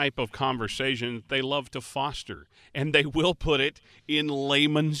this type of conversation that they love to foster, and they will put it in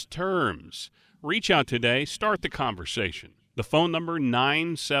layman's terms. Reach out today. Start the conversation. The phone number,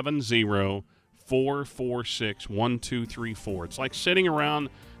 970-446-1234. It's like sitting around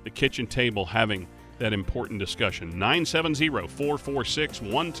the kitchen table having that important discussion.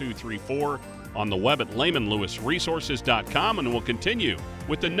 970-446-1234 on the web at LehmanLewisResources.com, and we'll continue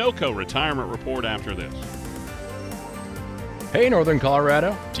with the NOCO Retirement Report after this. Hey, Northern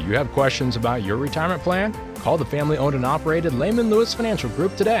Colorado, do you have questions about your retirement plan? Call the family-owned and operated Lehman Lewis Financial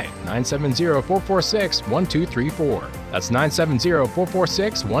Group today, 970-446-1234. That's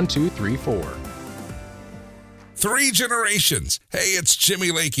 970-446-1234. 3 generations. Hey, it's Jimmy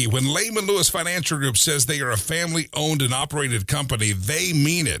Lakey. When Lehman Lewis Financial Group says they are a family-owned and operated company, they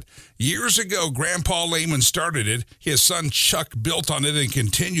mean it. Years ago, Grandpa Lehman started it. His son Chuck built on it and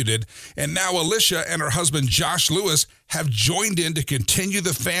continued it. And now Alicia and her husband Josh Lewis have joined in to continue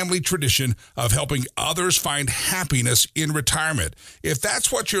the family tradition of helping others find happiness in retirement. If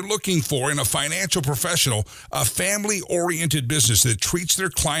that's what you're looking for in a financial professional, a family-oriented business that treats their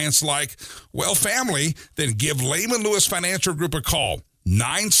clients like, well, family, then give Lehman Lewis Financial Group a call.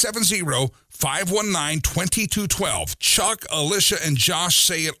 970-519-2212. Chuck, Alicia, and Josh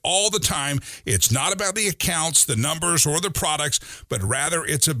say it all the time. It's not about the accounts, the numbers, or the products, but rather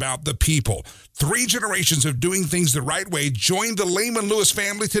it's about the people. 3 generations of doing things the right way. Join the Lehman Lewis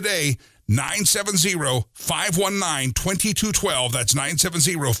family today. 970-519-2212. That's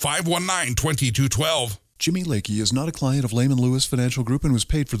 970-519-2212. Jimmy Lakey is not a client of Lehman Lewis Financial Group and was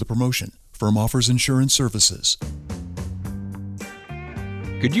paid for the promotion. Firm offers insurance services.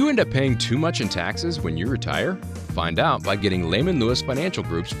 Could you end up paying too much in taxes when you retire? Find out by getting Lehman Lewis Financial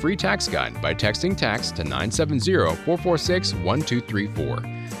Group's free tax guide by texting tax to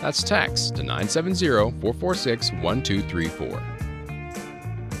 970-446-1234. That's tax to 970-446-1234.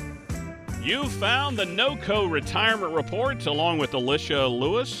 You found the NOCO Retirement Report along with Alicia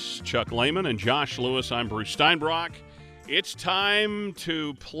Lewis, Chuck Lehman, and Josh Lewis. I'm Bruce Steinbrock. It's time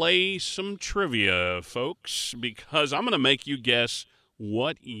to play some trivia, folks, because I'm going to make you guess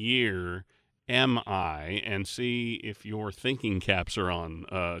what year am I and see if your thinking caps are on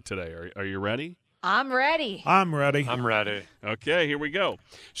today. Are you ready? I'm ready. I'm ready. I'm ready. Okay, here we go.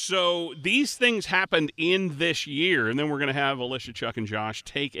 So these things happened in this year, and then we're going to have Alicia, Chuck, and Josh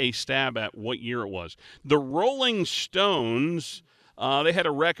take a stab at what year it was. The Rolling Stones, they had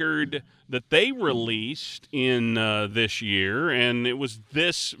a record that they released in this year, and it was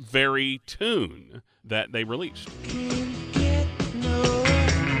this very tune that they released.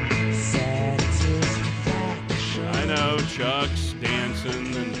 I know, Chuck's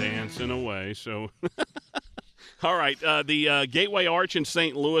dancing and dancing away, so... All right, the Gateway Arch in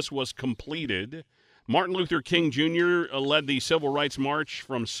St. Louis was completed. Martin Luther King Jr. Led the Civil Rights March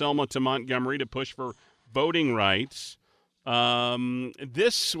from Selma to Montgomery to push for voting rights.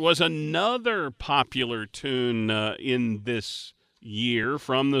 This was another popular tune in this year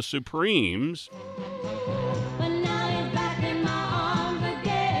from the Supremes.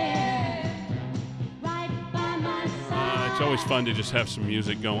 It's always fun to just have some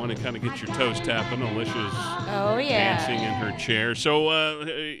music going and kind of get your toes tapping. Alicia's dancing in her chair. So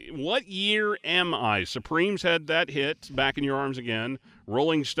what year am I? Supremes had that hit, Back in Your Arms Again.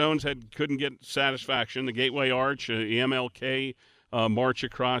 Rolling Stones couldn't get satisfaction. The Gateway Arch, the MLK march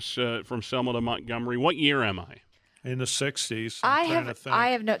across from Selma to Montgomery. What year am I? In the 60s. I have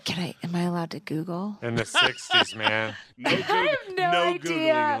no. Am I allowed to Google? In the 60s, man. No I have no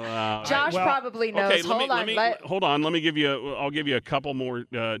idea. Josh probably knows. Okay, hold on. Let me give you. I'll give you a couple more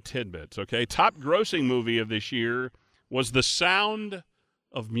tidbits. Okay, top grossing movie of this year was The Sound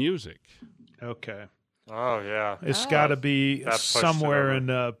of Music. Okay. Oh yeah. It's got to be somewhere in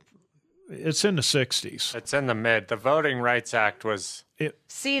the. It's in the 60s. It's in the mid. The Voting Rights Act was.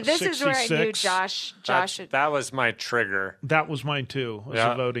 See, this 66. Is where I knew Josh. That was my trigger. That was mine too. Was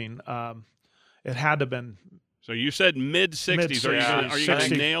the voting. It had to have been. So you said mid 60s. Are you going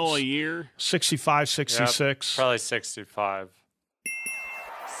to nail a year? 65, 66. Yep, probably 65.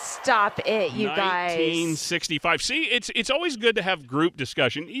 Stop it, you guys. 1965. See, it's always good to have group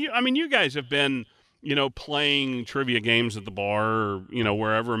discussion. You guys have been. Playing trivia games at the bar or,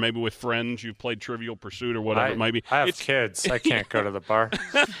 wherever, maybe with friends, you've played Trivial Pursuit or whatever it might be. I have kids. I can't go to the bar.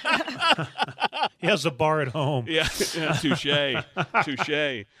 He has a bar at home. Yeah, touche.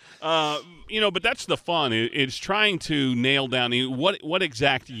 But that's the fun. It's trying to nail down what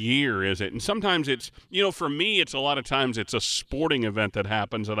exact year is it. And sometimes it's, for me, it's a lot of times it's a sporting event that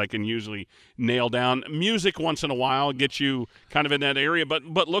happens that I can usually nail down. Music once in a while gets you kind of in that area.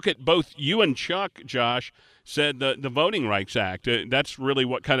 But look at both you and Chuck, Josh, said the Voting Rights Act. That's really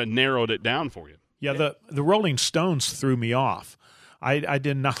what kind of narrowed it down for you. Yeah, the Rolling Stones threw me off. I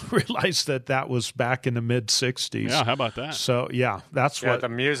did not realize that was back in the mid-'60s. Yeah, how about that? So, that's what... the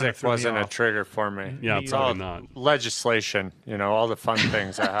music wasn't a trigger for me. Yeah, it's probably all not. Legislation, all the fun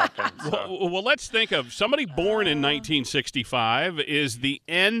things that happen. So. Well, let's think of somebody born in 1965 is the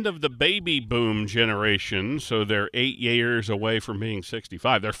end of the baby boom generation, so they're 8 years away from being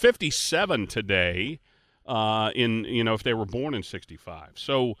 65. They're 57 today if they were born in 65.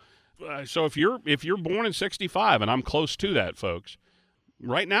 So if you're born in 65, and I'm close to that, folks,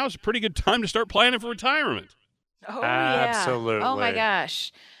 right now is a pretty good time to start planning for retirement. Oh, absolutely. Yeah. Oh, my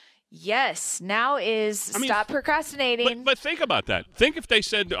gosh. Yes. Now stop procrastinating. But think about that. Think if they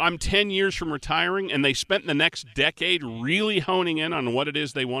said, I'm 10 years from retiring, and they spent the next decade really honing in on what it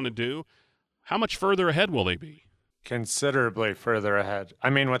is they want to do. How much further ahead will they be? Considerably further ahead. I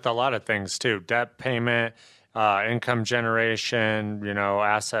mean, with a lot of things, too. Debt payment, income generation,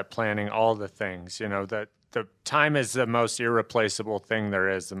 asset planning, all the things, that the time is the most irreplaceable thing there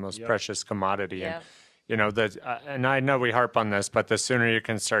is, the most precious commodity. Yep. And, and I know we harp on this, but the sooner you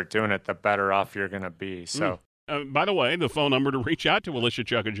can start doing it, the better off you're going to be. So. By the way, the phone number to reach out to Alicia,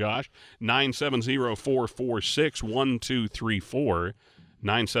 Chuck, and Josh, 970-446-1234,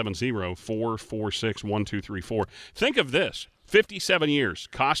 970-446-1234. Think of this, 57 years,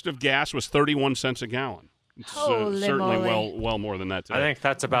 cost of gas was 31 cents a gallon. It's certainly well more than that today. I think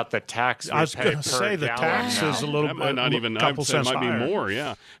that's about the tax we I was pay going per to say the gallon tax now. is a little that might not even. couple I'd say it cents might higher. be more.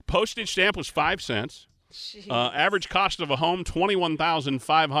 Yeah, postage stamp was 5 cents. Average cost of a home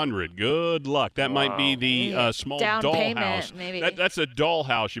 $21,500. Good luck. That might be the small down doll payment, house. maybe. That's a doll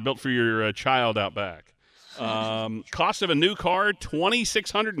house you built for your child out back. Cost of a new car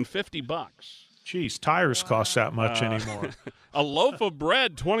 $2,650. Geez, tires cost that much anymore. A loaf of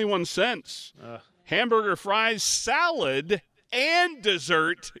bread 21 cents. Hamburger, fries, salad and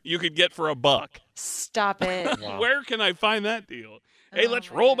dessert you could get for $1. Stop it. Wow. Where can I find that deal? Hey,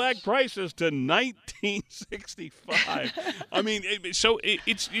 let's roll back prices to 1965. I mean,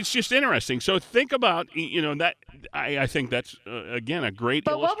 it's just interesting. So think about, that. I think that's again a great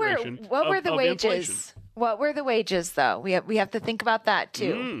illustration. What were the wages? Inflation. What were the wages, though? We have to think about that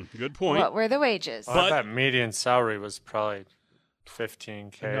too. Good point. What were the wages? I bet median salary was probably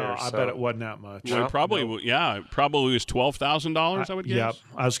 $15K. No, or so. I bet it wasn't that much. Well, probably was $12,000. I would guess. Yeah,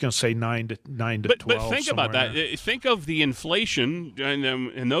 I was going to say 9 to 12. But think about that. There. Think of the inflation,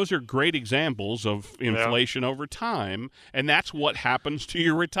 and those are great examples of inflation over time. And that's what happens to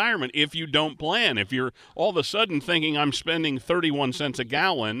your retirement if you don't plan. If you're all of a sudden thinking I'm spending 31 cents a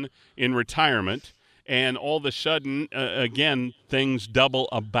gallon in retirement, and all of a sudden, again, things double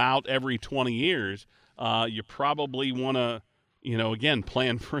about every 20 years, you probably want to, again,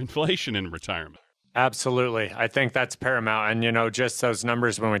 plan for inflation in retirement. Absolutely. I think that's paramount. And, just those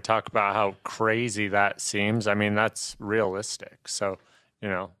numbers when we talk about how crazy that seems, I mean, that's realistic. So,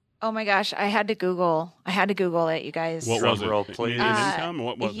 Oh my gosh, I had to Google it, you guys. What was it? Roll, please. Median income?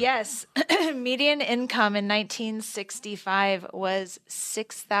 What was it? Yes. Median income in 1965 was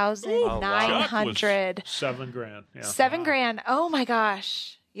 $6,900. $7,000. Yeah. $7,000. Oh my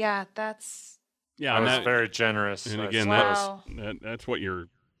gosh. Yeah, that's. Yeah, that was very generous. And again, that's what you're,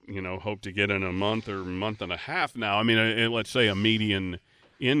 hope to get in a month or month and a half now. I mean, let's say a median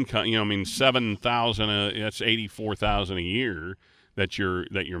income, $7,000, that's $84,000 a year that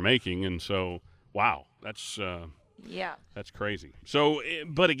you're making. And so, wow, that's that's crazy. So,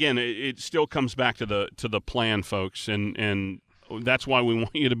 but again, it still comes back to the plan, folks, and that's why we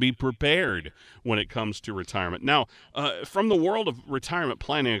want you to be prepared when it comes to retirement. Now, from the world of retirement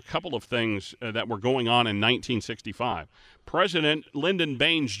planning, a couple of things that were going on in 1965. President Lyndon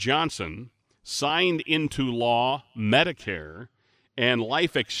Baines Johnson signed into law Medicare and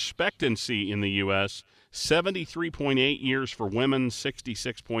life expectancy in the U.S., 73.8 years for women,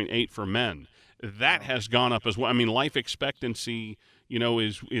 66.8 for men. That has gone up as well. I mean, life expectancy,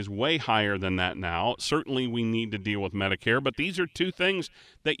 is way higher than that now. Certainly we need to deal with Medicare, but these are two things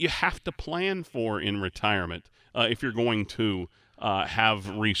that you have to plan for in retirement if you're going to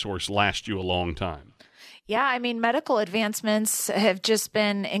have resource last you a long time. Yeah, I mean, medical advancements have just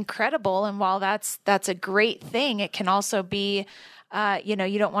been incredible. And while that's a great thing, it can also be, you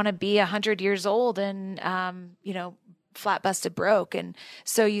don't want to be 100 years old and, flat busted broke. And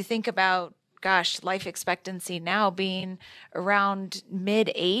so you think about, gosh, life expectancy now being around mid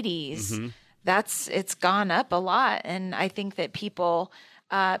 80s. Mm-hmm. It's gone up a lot. And I think that people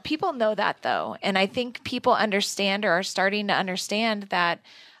know that though. And I think people understand or are starting to understand that,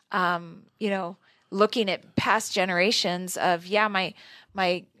 looking at past generations of, my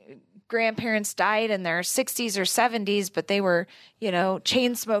grandparents died in their 60s or 70s, but they were,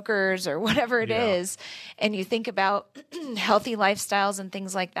 chain smokers or whatever it is. And you think about healthy lifestyles and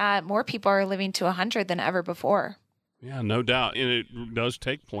things like that. More people are living to 100 than ever before. Yeah, no doubt. And it does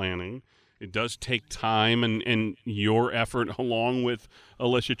take planning. It does take time and your effort along with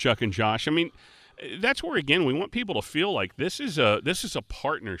Alicia, Chuck, and Josh. I mean, that's where, again, we want people to feel like this is a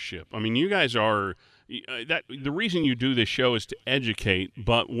partnership. I mean, you guys are the reason you do this show is to educate,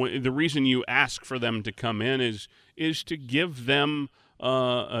 but the reason you ask for them to come in is to give them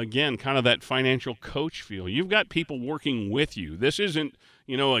again kind of that financial coach feel. You've got people working with you. This isn't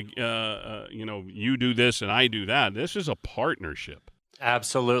you do this and I do that. This is a partnership.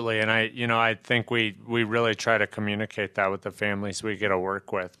 Absolutely. And I think we really try to communicate that with the families we get to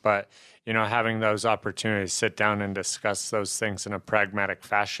work with. But, having those opportunities, sit down and discuss those things in a pragmatic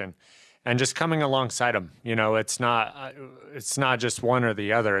fashion and just coming alongside them. It's not just one or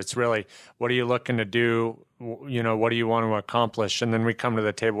the other. It's really, what are you looking to do? What do you want to accomplish? And then we come to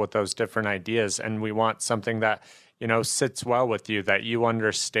the table with those different ideas, and we want something that, sits well with you, that you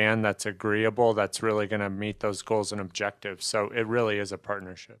understand, that's agreeable, that's really going to meet those goals and objectives. So it really is a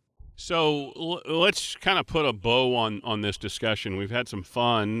partnership. So let's kind of put a bow on this discussion. We've had some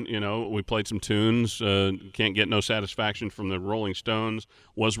fun. We played some tunes. Can't Get No Satisfaction from the Rolling Stones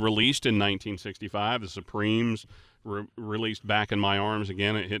was released in 1965. The Supremes released Back in My Arms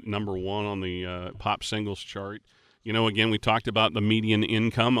again. It hit number 1 on the pop singles chart. Again, we talked about the median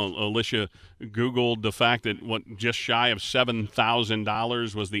income. Alicia Googled the fact that just shy of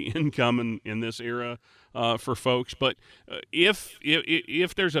 $7,000 was the income in this era for folks. But if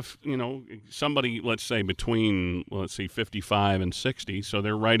there's somebody, let's say between 55 and 60, so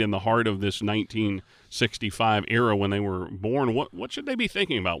they're right in the heart of this 1965 era when they were born, what should they be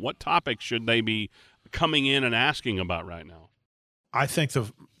thinking about? What topics should they be coming in and asking about right now? I think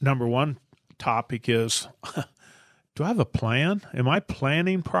the number one topic is do I have a plan? Am I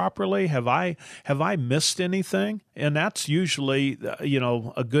planning properly? Have I missed anything? And that's usually,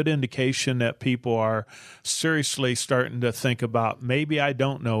 a good indication that people are seriously starting to think about, maybe I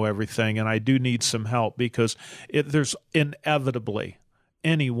don't know everything and I do need some help, because there's inevitably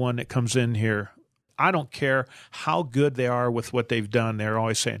anyone that comes in here, I don't care how good they are with what they've done, they're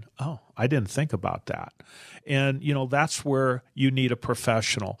always saying, oh, I didn't think about that. And, that's where you need a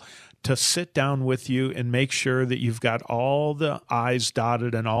professional to sit down with you and make sure that you've got all the I's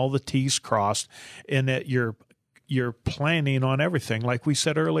dotted and all the T's crossed, and that you're planning on everything. Like we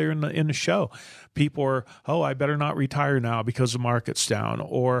said earlier in the show, people are, I better not retire now because the market's down,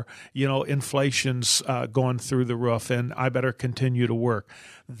 or, inflation's going through the roof and I better continue to work.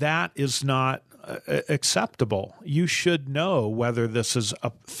 That is not acceptable. You should know whether this is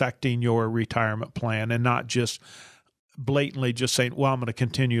affecting your retirement plan, and not just blatantly just saying, well, I'm going to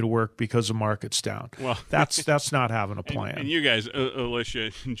continue to work because the market's down. Well, that's not having a plan. And you guys,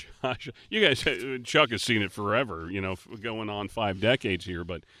 Alicia and Josh, Chuck has seen it forever, going on 5 decades here,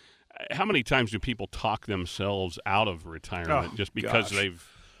 but how many times do people talk themselves out of retirement just because they've,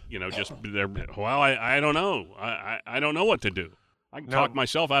 I don't know. I don't know what to do. I can talk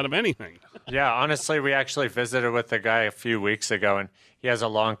myself out of anything. Yeah, honestly, we actually visited with a guy a few weeks ago, and he has a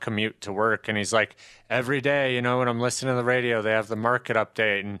long commute to work, and he's like, every day, when I'm listening to the radio, they have the market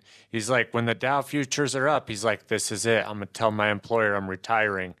update, and he's like, when the Dow futures are up, he's like, this is it. I'm going to tell my employer I'm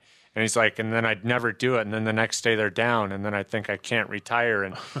retiring. And he's like, and then I'd never do it, and then the next day they're down, and then I think I can't retire.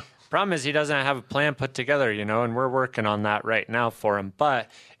 And problem is he doesn't have a plan put together, and we're working on that right now for him. But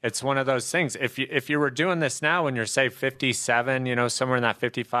it's one of those things. If you were doing this now when you're, say, 57, somewhere in that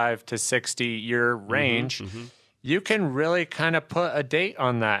 55 to 60 year range, you can really kind of put a date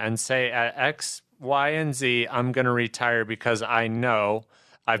on that and say at X, Y, and Z, I'm going to retire because I know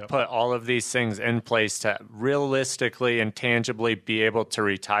I've put all of these things in place to realistically and tangibly be able to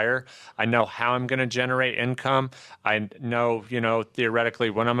retire. I know how I'm going to generate income. I know,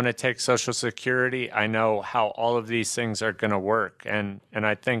 theoretically when I'm going to take Social Security. I know how all of these things are going to work. And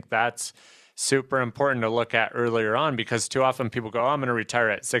I think that's super important to look at earlier on, because too often people go, I'm going to retire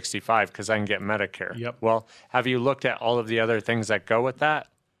at 65 because I can get Medicare. Yep. Well, have you looked at all of the other things that go with that?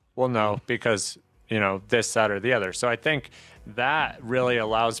 Well, no, because, this, that, or the other. So I think that really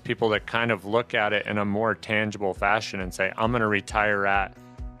allows people to kind of look at it in a more tangible fashion and say, I'm going to retire at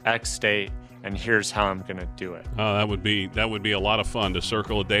X date, and here's how I'm going to do it. Oh, that would be a lot of fun to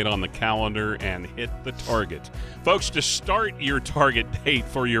circle a date on the calendar and hit the target. Folks, to start your target date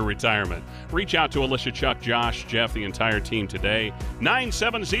for your retirement, reach out to Alicia, Chuck, Josh, Jeff, the entire team today.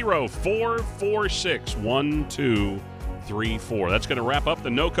 970-446-1234. That's going to wrap up the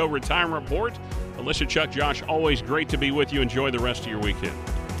NOCO Retirement Report. Alicia, Chuck, Josh, always great to be with you. Enjoy the rest of your weekend.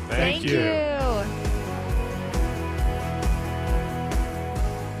 Thank you.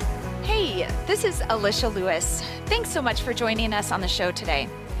 Hey, this is Alicia Lewis. Thanks so much for joining us on the show today.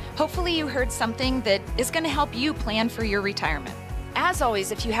 Hopefully you heard something that is going to help you plan for your retirement. As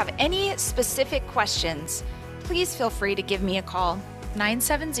always, if you have any specific questions, please feel free to give me a call,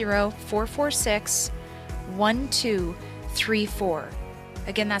 970-446-1234.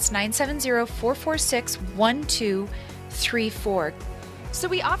 Again, that's 970-446-1234. So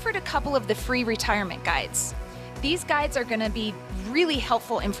we offered a couple of the free retirement guides. These guides are going to be really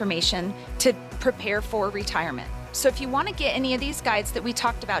helpful information to prepare for retirement. So if you want to get any of these guides that we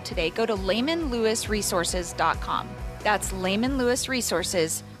talked about today, go to LehmanLewisResources.com. That's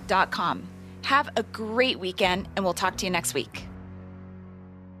LehmanLewisResources.com. Have a great weekend, and we'll talk to you next week.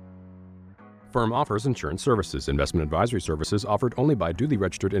 Firm offers insurance services. Investment advisory services offered only by duly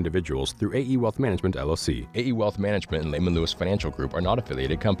registered individuals through AE Wealth Management, LLC. AE Wealth Management and Lehman Lewis Financial Group are not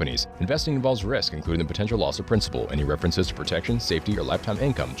affiliated companies. Investing involves risk, including the potential loss of principal. Any references to protection, safety, or lifetime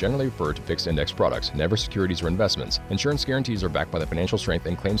income generally refer to fixed index products, never securities or investments. Insurance guarantees are backed by the financial strength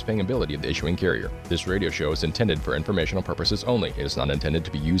and claims-paying ability of the issuing carrier. This radio show is intended for informational purposes only. It is not intended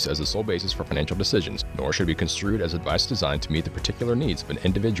to be used as the sole basis for financial decisions, nor should be construed as advice designed to meet the particular needs of an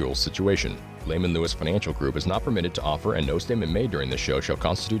individual's situation. Lehman Lewis Financial Group is not permitted to offer, and no statement made during this show shall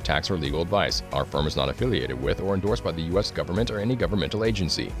constitute tax or legal advice. Our firm is not affiliated with or endorsed by the U.S. government or any governmental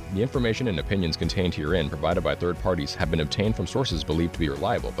agency. The information and opinions contained herein provided by third parties have been obtained from sources believed to be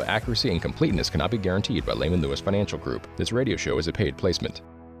reliable, but accuracy and completeness cannot be guaranteed by Lehman Lewis Financial Group. This radio show is a paid placement.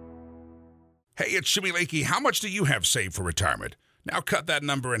 Hey, it's Jimmy Lakey. How much do you have saved for retirement? Now cut that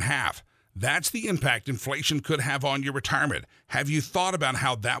number in half. That's the impact inflation could have on your retirement. Have you thought about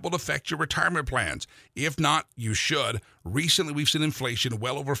how that will affect your retirement plans? If not, you should. Recently, we've seen inflation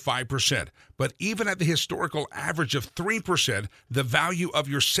well over 5%, but even at the historical average of 3%, the value of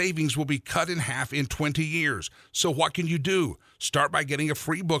your savings will be cut in half in 20 years. So what can you do? Start by getting a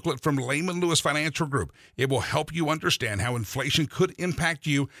free booklet from Lehman Lewis Financial Group. It will help you understand how inflation could impact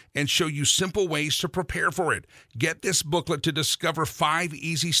you and show you simple ways to prepare for it. Get this booklet to discover 5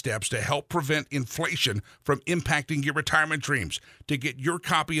 easy steps to help prevent inflation from impacting your retirement dreams. To get your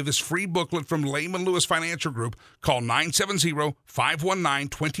copy of this free booklet from Lehman Lewis Financial Group, call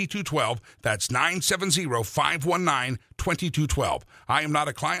 970-519-2212. That's 970-519-2212. I am not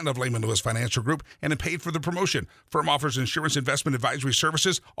a client of Lehman Lewis Financial Group and am paid for the promotion. Firm offers insurance investment advisory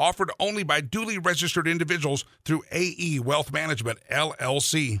services offered only by duly registered individuals through AE Wealth Management,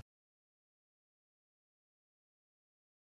 LLC.